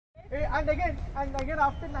and again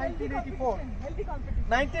after 1984,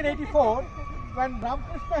 when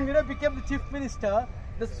Ramakrishna Hire became the chief minister,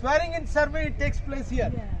 the swearing-in ceremony takes place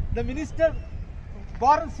here. Yeah. The minister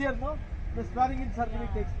borns here, no? The swearing-in ceremony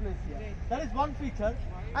takes place here. Right. That is one feature.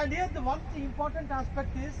 And here the one important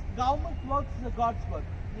aspect is government works is God's work.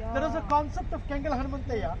 Yeah. There was a concept of Kengal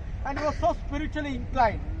Hanumanthaya, and he was so spiritually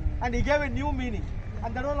inclined, and he gave a new meaning. And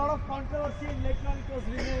there was a lot of controversy, and later on it was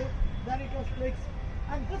removed, then it was fixed.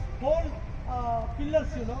 And this whole pillars,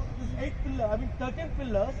 you know, this 13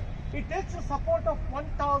 pillars, it takes a support of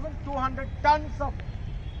 1,200 tons of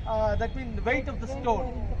that means the weight of the stone.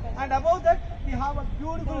 And above that we have a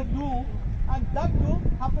beautiful dome, and that dome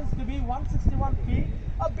happens to be 161 feet,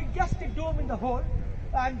 a biggest dome in the whole,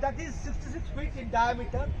 and that is 66 feet in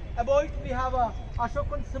diameter. Above it we have a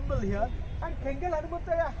Ashokan symbol here. And Kengal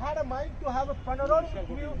Hanumanthaya had a mind to have a panoramic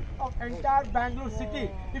view of entire Bangalore city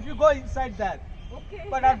if you go inside there. Okay.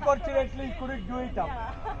 But unfortunately he couldn't do it up.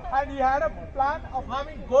 Yeah. And he had a plan of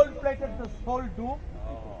having gold plated this whole dome.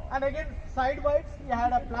 And again sideways he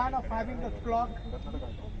had a plan of having a clock.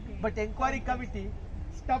 But inquiry committee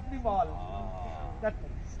stopped him all. That's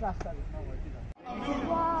last time.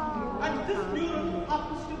 Wow. And this mural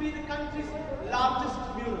happens to be the country's largest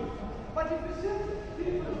mural. But if you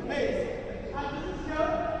see the base, and this is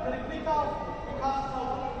here the replica of the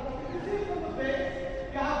castle. If you see from the base,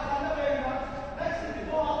 you have other areas. Next if you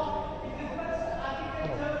go up, it reflects the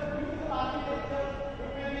architecture, beautiful architecture.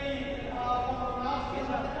 It may be from the last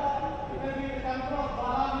Karnataka, it may be the temple of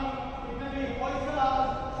Balami, it may be Hoysalas,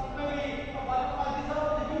 it may be these are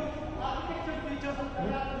all the huge architectural features of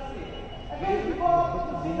Karnataka state. Again, if you go up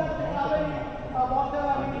to see that they are having water,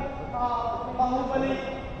 Bahubali,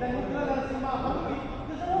 then Uttara Narasimha, Hampi.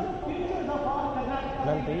 These are all the features of our Karnataka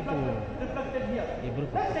reflected here.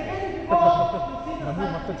 Next again, if you go up to see the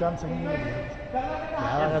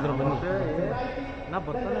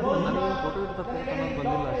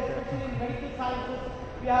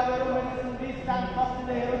we have aeromedicine, we stand first in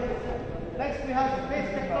the aeromedicine. Next we have space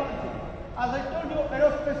technology. As I told you,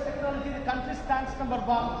 aerospace technology, the country stands number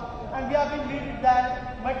 1, and we have been leading there.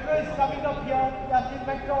 Metro is coming up here, we have seen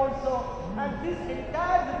metro also, and this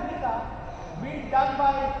entire replica being done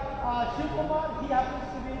by Shiv Kumar. He happens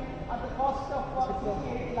to be at the cost of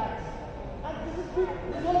 68 lakhs. And this is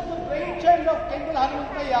one of the brainchild of Kengal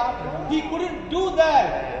Hanumanthaya. He couldn't do that,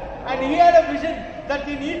 and he had a vision that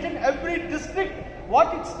in each and every district what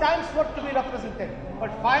it stands for to be represented.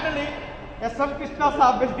 But finally, S.M. Krishna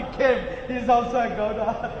Sahab when he came, he is also a Gauda.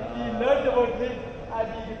 He learned about it and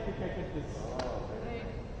he duplicated this.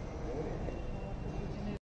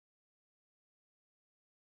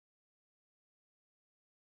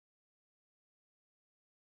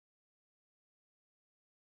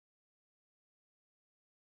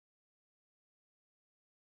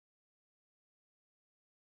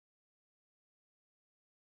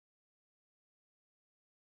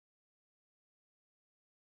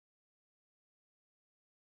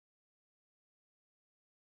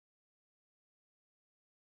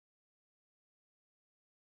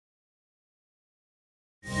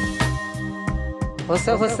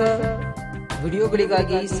 ಹೊಸ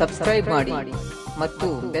ವಿಡಿಯೋಗಳಿಗಾಗಿ subscribe ಮಾಡಿ ಮತ್ತು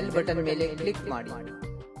bell button ಮೇಲೆ click ಮಾಡಿ.